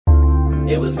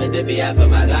It was meant to be, I put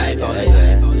my life on it.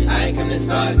 I ain't come this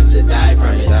far just to die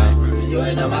from it. You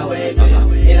ain't on my way,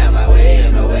 bitch. Get out my way,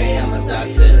 on the way, I'ma stop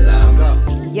till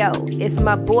I'm. Yo, it's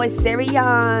my boy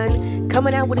Serion,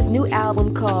 coming out with his new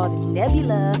album called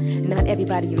Nebula. Not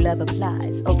everybody you love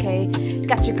applies, okay?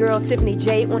 Got your girl Tiffany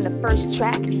J on the first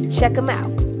track. Check him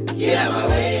out. Get out my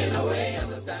way, on the way,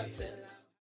 I'ma stop till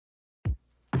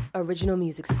I'm. Original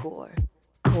music score,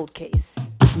 Cold Case,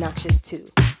 Noxious 2,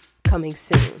 coming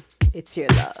soon. It's your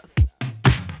love.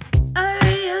 I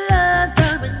realized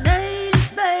I'm an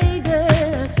 80s baby.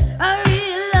 I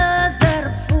realized that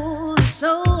I'm full of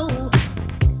soul.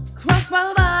 Cross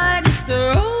my mind, it's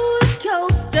a roller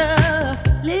coaster.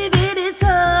 Living in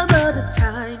some other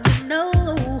time, you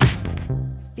know.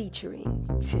 Featuring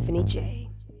Tiffany J.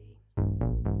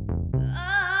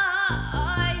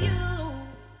 Are you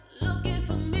looking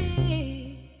for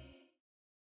me?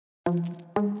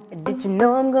 Did you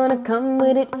know I'm gonna come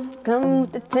with it? Come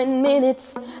with the 10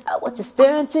 minutes. I watch you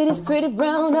stare into these pretty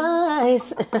brown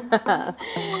eyes.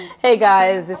 Hey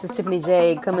guys, this is Tiffany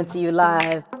J coming to you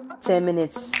live. 10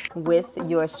 minutes with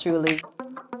yours truly.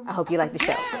 I hope you like the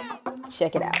show.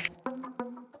 Check it out.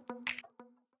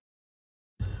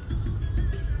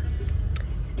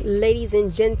 Ladies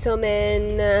and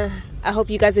gentlemen, I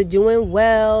hope you guys are doing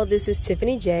well. This is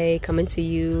Tiffany J coming to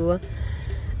you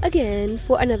again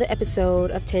for another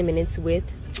episode of 10 Minutes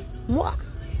with moi.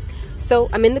 So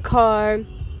I'm in the car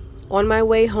on my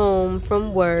way home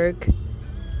from work.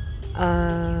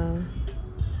 I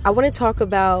want to talk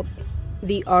about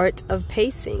the art of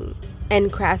pacing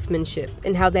and craftsmanship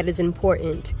and how that is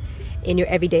important in your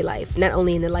everyday life, not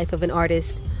only in the life of an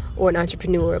artist or an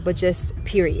entrepreneur, but just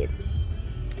period.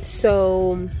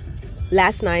 So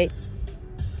last night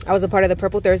I was a part of the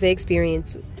Purple Thursday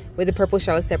experience with the Purple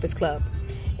Charlotte Steppers Club.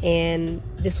 And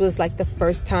this was like the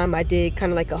first time I did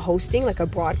kind of like a hosting, like a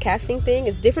broadcasting thing.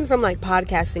 It's different from like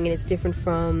podcasting, and it's different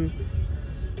from,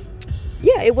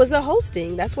 it was a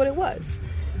hosting. That's what it was.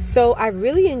 So I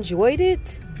really enjoyed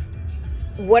it.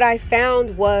 What I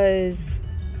found was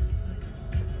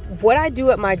what I do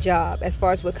at my job as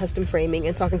far as with custom framing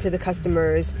and talking to the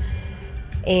customers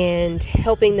and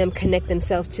helping them connect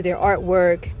themselves to their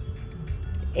artwork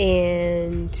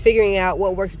and figuring out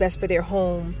what works best for their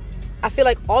home. I feel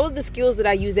like all of the skills that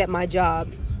I use at my job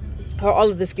are all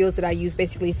of the skills that I use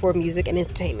basically for music and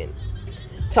entertainment.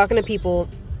 Talking to people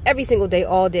every single day,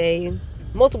 all day,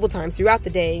 multiple times throughout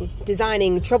the day,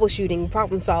 designing, troubleshooting,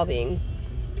 problem solving,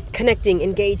 connecting,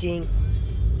 engaging.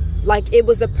 Like, it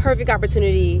was the perfect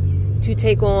opportunity to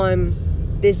take on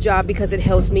this job because it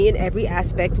helps me in every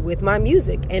aspect with my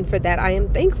music. And for that, I am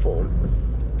thankful.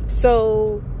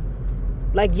 So,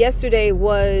 like, yesterday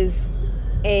was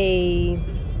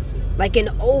an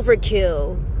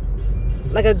overkill,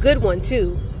 like a good one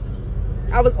too.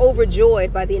 I was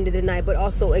overjoyed by the end of the night, but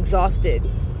also exhausted.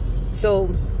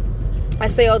 So I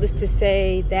say all this to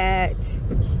say that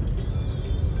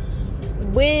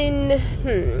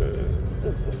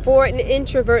for an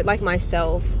introvert like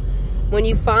myself, when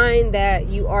you find that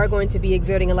you are going to be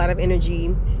exerting a lot of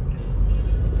energy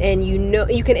and you know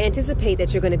you can anticipate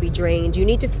that you're going to be drained, you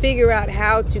need to figure out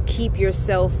how to keep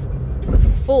yourself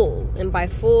full. And by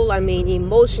full, I mean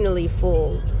emotionally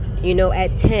full,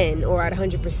 at 10 or at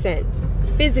 100%,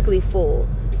 physically full,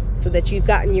 so that you've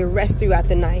gotten your rest throughout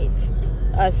the night,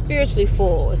 spiritually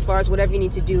full as far as whatever you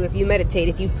need to do. If you meditate,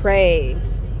 if you pray,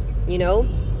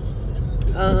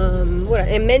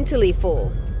 and mentally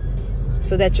full,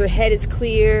 so that your head is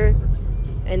clear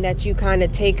and that you kind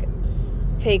of take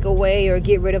away or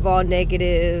get rid of all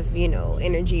negative,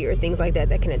 energy or things like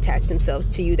that can attach themselves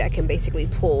to you, that can basically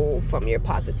pull from your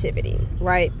positivity,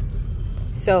 right?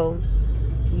 So,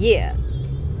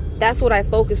 that's what I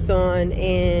focused on.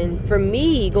 And for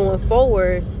me, going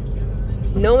forward,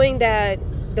 knowing that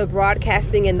the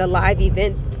broadcasting and the live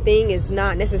event thing is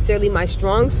not necessarily my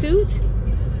strong suit,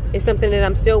 is something that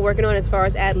I'm still working on as far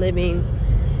as ad-libbing.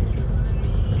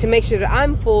 To make sure that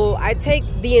I'm full, I take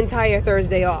the entire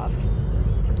Thursday off,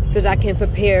 so that I can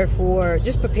prepare for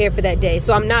that day.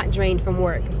 So I'm not drained from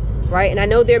work, right? And I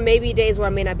know there may be days where I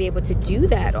may not be able to do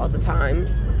that all the time,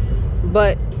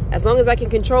 but as long as I can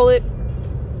control it,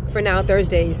 for now,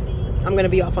 Thursdays, I'm going to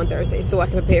be off on Thursdays so I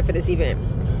can prepare for this event.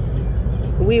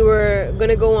 We were going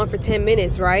to go on for 10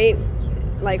 minutes, right?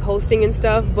 Like hosting and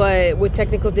stuff, but with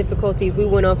technical difficulties, we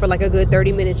went on for like a good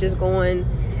 30 minutes just going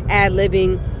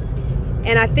ad-libbing.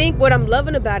 And I think what I'm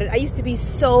loving about it, I used to be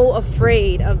so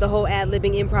afraid of the whole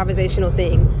ad-libbing improvisational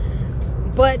thing.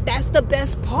 But that's the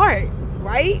best part,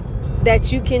 right?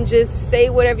 That you can just say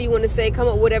whatever you want to say, come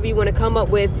up with whatever you want to come up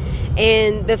with.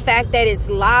 And the fact that it's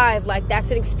live, like,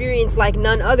 that's an experience like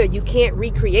none other. You can't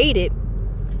recreate it.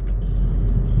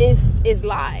 is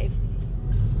live.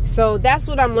 So that's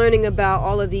what I'm learning about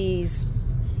all of these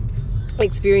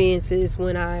experiences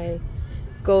when I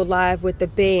go live with the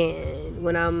band,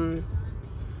 when I'm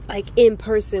like in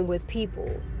person with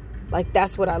people. Like,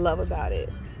 that's what I love about it.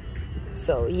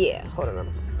 So yeah, hold on,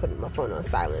 I'm putting my phone on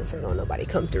silent so don't nobody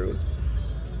come through.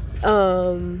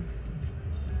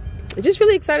 Just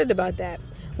really excited about that.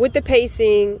 With the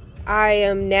pacing, I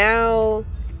am now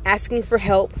asking for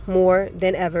help more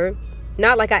than ever.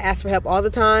 Not like I ask for help all the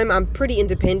time. I'm pretty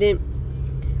independent.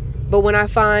 But when I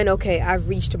find, okay, I've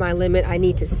reached my limit, I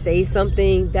need to say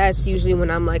something, that's usually when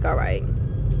I'm like, all right,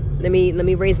 let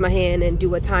me raise my hand and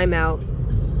do a timeout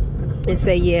and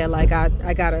say, yeah, like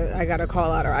I gotta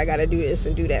call out, or I gotta do this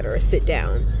and do that, or sit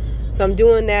down. So I'm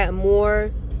doing that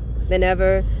more than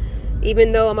ever.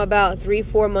 Even though I'm about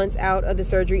 3-4 months out of the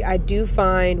surgery, I do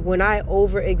find when I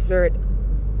overexert,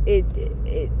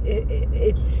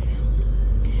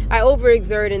 I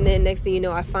overexert, and then next thing you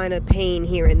know, I find a pain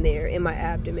here and there in my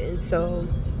abdomen. So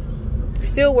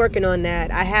still working on that.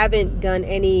 I haven't done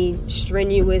any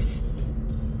strenuous,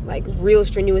 like real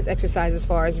strenuous exercise as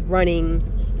far as running,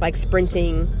 like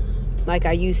sprinting, like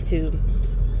I used to.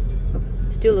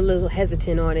 Still a little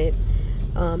hesitant on it.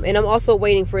 And I'm also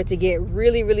waiting for it to get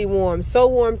really, really warm. So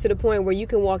warm to the point where you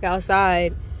can walk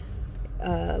outside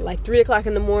like 3 o'clock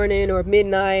in the morning or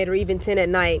midnight or even 10 at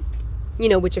night, you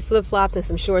know, with your flip-flops and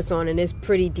some shorts on, and it's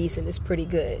pretty decent. It's pretty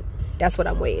good. That's what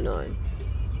I'm waiting on.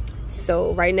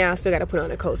 So right now I still got to put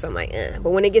on a coat. So I'm like,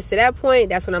 But when it gets to that point,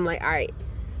 that's when I'm like, all right,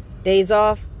 days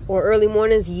off or early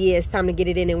mornings, yeah, it's time to get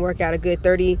it in and work out a good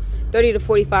 30 to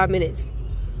 45 minutes.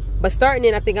 But starting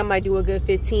in, I think I might do a good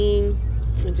 15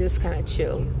 and just kind of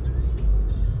chill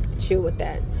with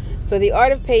that. So the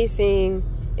art of pacing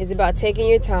is about taking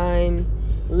your time,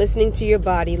 listening to your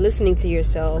body, listening to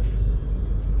yourself,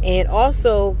 and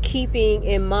also keeping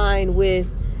in mind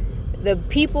with the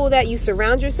people that you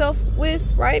surround yourself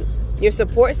with, right? Your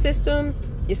support system,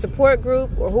 your support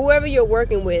group, or whoever you're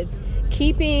working with,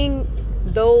 keeping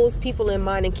those people in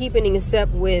mind and keeping in step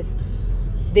with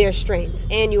their strengths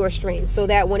and your strengths, so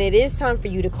that when it is time for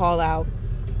you to call out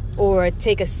or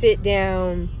take a sit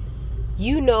down,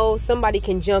 you know somebody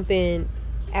can jump in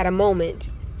at a moment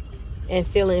and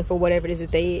fill in for whatever it is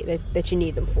that you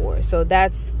need them for. So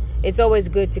it's always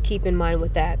good to keep in mind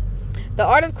with that. The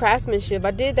art of craftsmanship,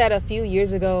 I did that a few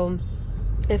years ago,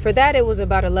 and for that it was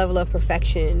about a level of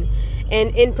perfection.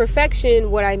 And in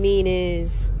perfection, what I mean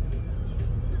is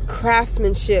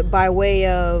craftsmanship by way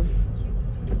of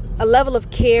a level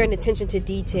of care and attention to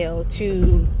detail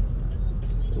to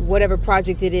whatever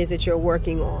project it is that you're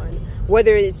working on.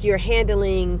 Whether it's you're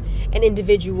handling an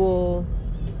individual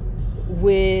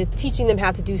with teaching them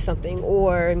how to do something,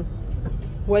 or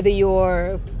whether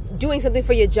you're doing something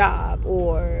for your job,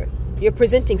 or you're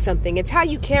presenting something. It's how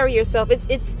you carry yourself.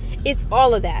 It's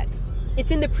all of that.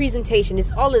 It's in the presentation.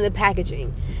 It's all in the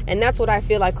packaging. And that's what I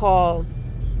feel I call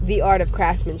the art of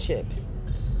craftsmanship.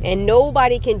 And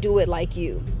nobody can do it like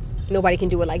you. Nobody can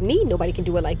do it like me. Nobody can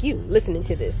do it like you listening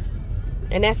to this.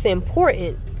 And that's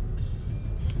important,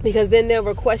 because then they'll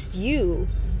request you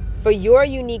for your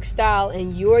unique style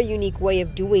and your unique way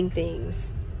of doing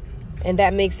things. And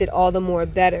that makes it all the more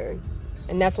better.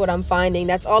 And that's what I'm finding.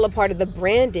 That's all a part of the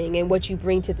branding and what you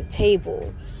bring to the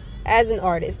table as an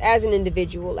artist, as an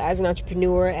individual, as an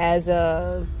entrepreneur, as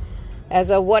a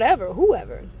whatever,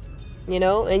 whoever, you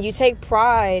know. And you take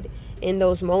pride in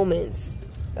those moments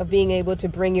of being able to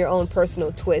bring your own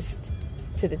personal twist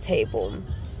to the table.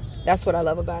 That's what I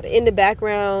love about it. In the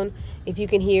background, if you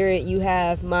can hear it, you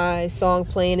have my song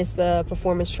playing. It's the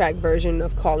performance track version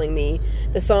of Calling Me.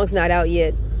 The song's not out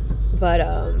yet, but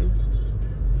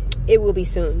it will be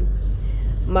soon.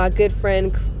 My good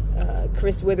friend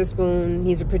Chris Witherspoon,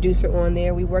 he's a producer on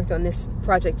there. We worked on this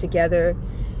project together,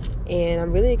 and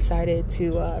I'm really excited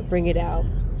to bring it out.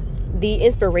 The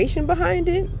inspiration behind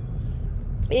it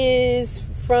is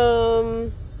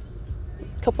from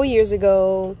a couple years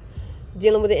ago,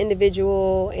 dealing with an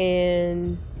individual,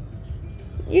 and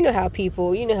you know how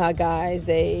guys,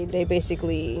 they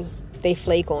basically, they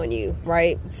flake on you,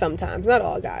 right? Sometimes, not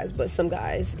all guys, but some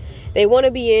guys, they want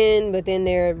to be in, but then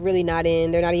they're really not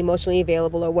in. They're not emotionally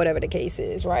available, or whatever the case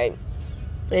is, right?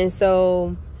 And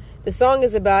so the song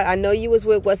is about, I know you was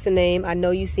with what's the name, I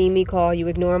know you seen me call, you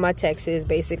ignoring my texts,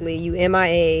 basically, you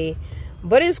MIA,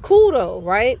 but it's cool though,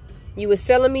 right? You was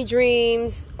selling me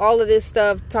dreams, all of this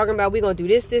stuff, talking about we gonna do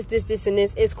this, and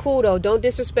this. It's cool though. Don't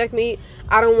disrespect me.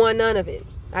 I don't want none of it.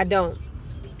 I don't.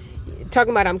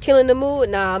 Talking about I'm killing the mood.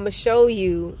 Nah, I'm gonna show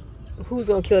you who's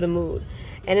gonna kill the mood.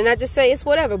 And then I just say it's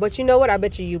whatever. But you know what? I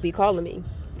bet you'll be calling me.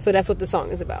 So that's what the song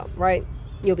is about, right?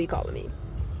 You'll be calling me.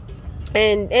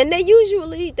 And they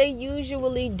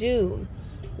usually do.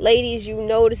 Ladies, you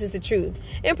know this is the truth.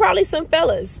 And probably some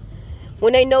fellas,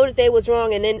 when they know that they was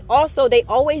wrong. And then also they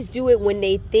always do it when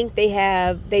they think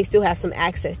they still have some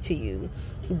access to you.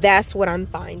 That's what I'm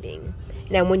finding.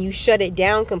 Now, when you shut it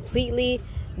down completely,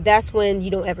 that's when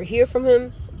you don't ever hear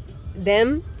from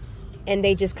them, and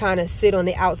they just kind of sit on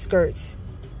the outskirts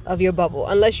of your bubble.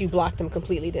 Unless you block them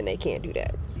completely, then they can't do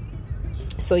that.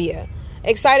 So yeah,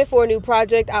 excited for a new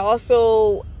project. I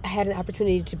also had an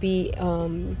opportunity to be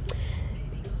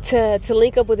to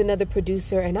link up with another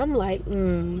producer, and I'm like,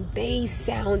 they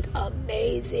sound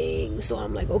amazing. So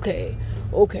I'm like, okay,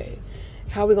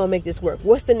 how are we gonna make this work?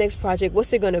 What's the next project?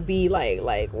 What's it gonna be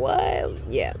like what?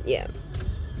 Yeah.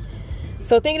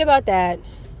 So thinking about that,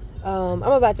 I'm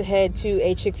about to head to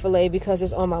a Chick-fil-A because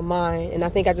it's on my mind, and I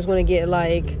think I just want to get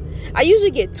I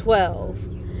usually get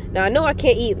 12. Now I know I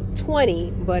can't eat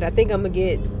 20, but I think I'm gonna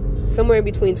get somewhere in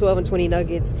between 12 and 20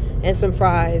 nuggets and some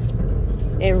fries,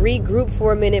 and regroup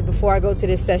for a minute before I go to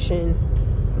this session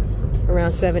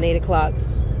around 7-8 o'clock.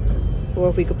 Or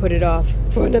if we could put it off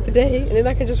for another day, and then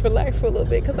I can just relax for a little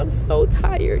bit, because I'm so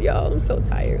tired, y'all. I'm so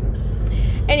tired.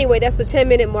 Anyway, that's the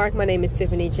 10-minute mark. My name is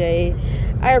Tiffany J.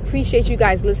 I appreciate you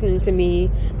guys listening to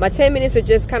me. My 10 minutes are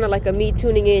just kind of like a me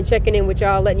tuning in, checking in with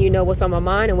y'all, letting you know what's on my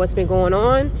mind and what's been going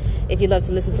on. If you love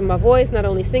to listen to my voice, not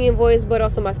only singing voice, but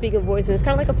also my speaking voice, and it's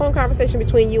kind of like a phone conversation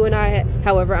between you and I.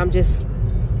 However, I'm just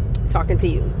talking to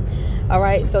you. All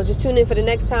right, so just tune in for the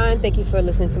next time. Thank you for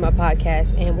listening to my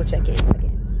podcast, and we'll check in again.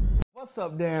 What's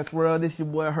up, Dance World? This your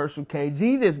boy Herschel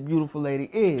KG. This beautiful lady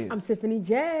is... I'm Tiffany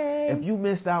J. If you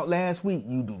missed out last week,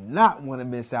 you do not want to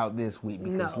miss out this week,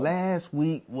 because last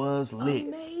week was lit.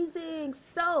 Amazing.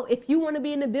 So, if you want to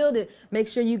be in the building, make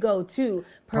sure you go to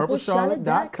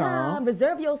purplecharlotte.com.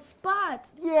 Reserve your spot.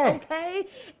 Yeah. Okay?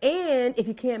 And if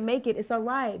you can't make it, it's all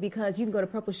right, because you can go to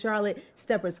Purple Charlotte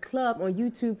Steppers Club on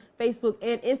YouTube, Facebook,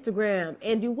 and Instagram.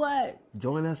 And do what?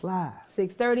 Join us live.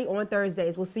 6:30 on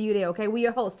Thursdays. We'll see you there, okay? We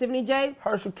your host, Tiffany J.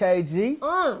 Herschel KG.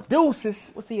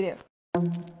 Deuces. We'll see you there.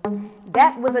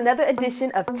 That was another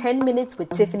edition of 10 Minutes with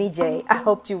Tiffany J. I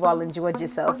hope you all enjoyed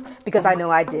yourselves, because I know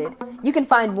I did. You can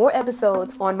find more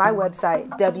episodes on my website,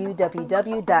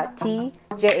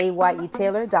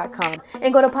 www.tjayetaylor.com,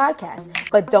 and go to podcasts.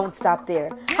 But don't stop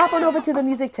there. Hop on over to the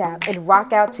music tab and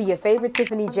rock out to your favorite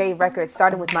Tiffany J records,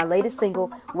 starting with my latest single,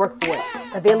 Work For It.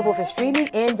 Available for streaming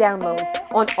and downloads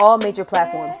on all major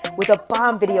platforms, with a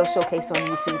bomb video showcase on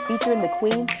YouTube featuring the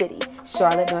Queen City,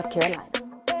 Charlotte, North Carolina.